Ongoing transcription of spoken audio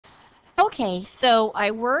Okay, so I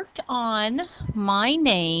worked on my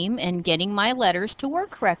name and getting my letters to work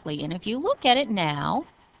correctly. And if you look at it now,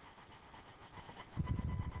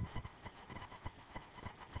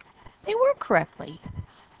 they work correctly.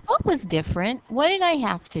 What was different? What did I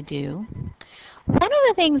have to do? One of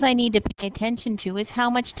the things I need to pay attention to is how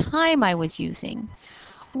much time I was using.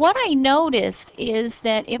 What I noticed is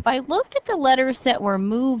that if I looked at the letters that were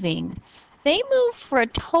moving, they moved for a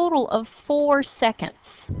total of 4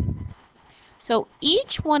 seconds. So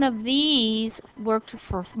each one of these moved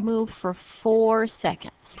for 4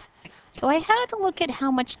 seconds. So I had to look at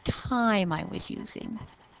how much time I was using.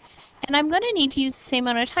 And I'm going to need to use the same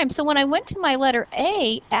amount of time. So when I went to my letter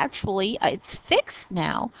A, actually, it's fixed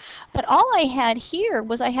now. But all I had here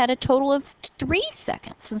was I had a total of 3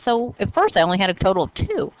 seconds. And so at first I only had a total of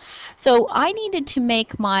 2. So I needed to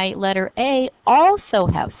make my letter A also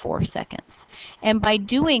have 4 seconds. And by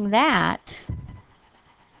doing that,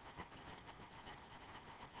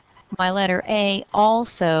 my letter A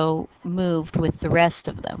also moved with the rest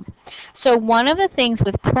of them. So one of the things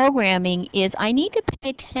with programming is I need to pay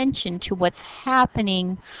attention to what's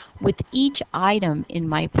happening with each item in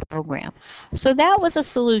my program. So that was a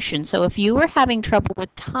solution. So if you were having trouble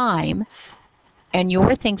with time and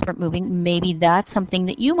your things weren't moving, maybe that's something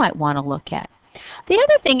that you might want to look at. The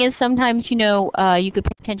other thing is sometimes, you could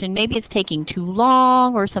pay attention, maybe it's taking too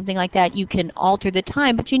long or something like that. You can alter the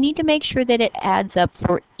time, but you need to make sure that it adds up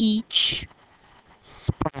for each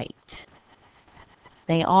sprite.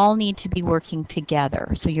 They all need to be working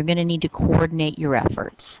together, so you're going to need to coordinate your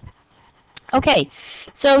efforts. Okay,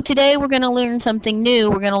 so today we're going to learn something new.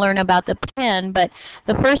 We're going to learn about the pen, but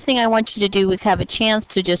the first thing I want you to do is have a chance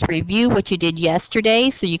to just review what you did yesterday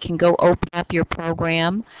so you can go open up your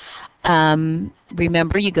program.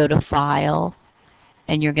 Remember, you go to File,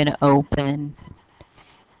 and you're going to Open,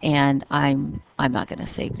 and I'm not going to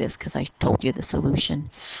save this because I told you the solution.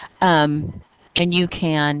 And you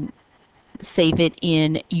can save it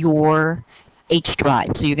in your H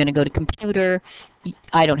drive. So you're going to go to Computer.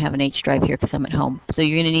 I don't have an H drive here because I'm at home. So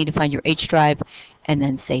you're going to need to find your H drive and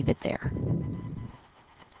then save it there.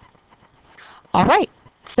 All right,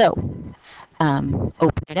 so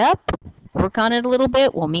open it up, work on it a little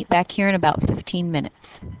bit. We'll meet back here in about 15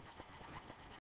 minutes.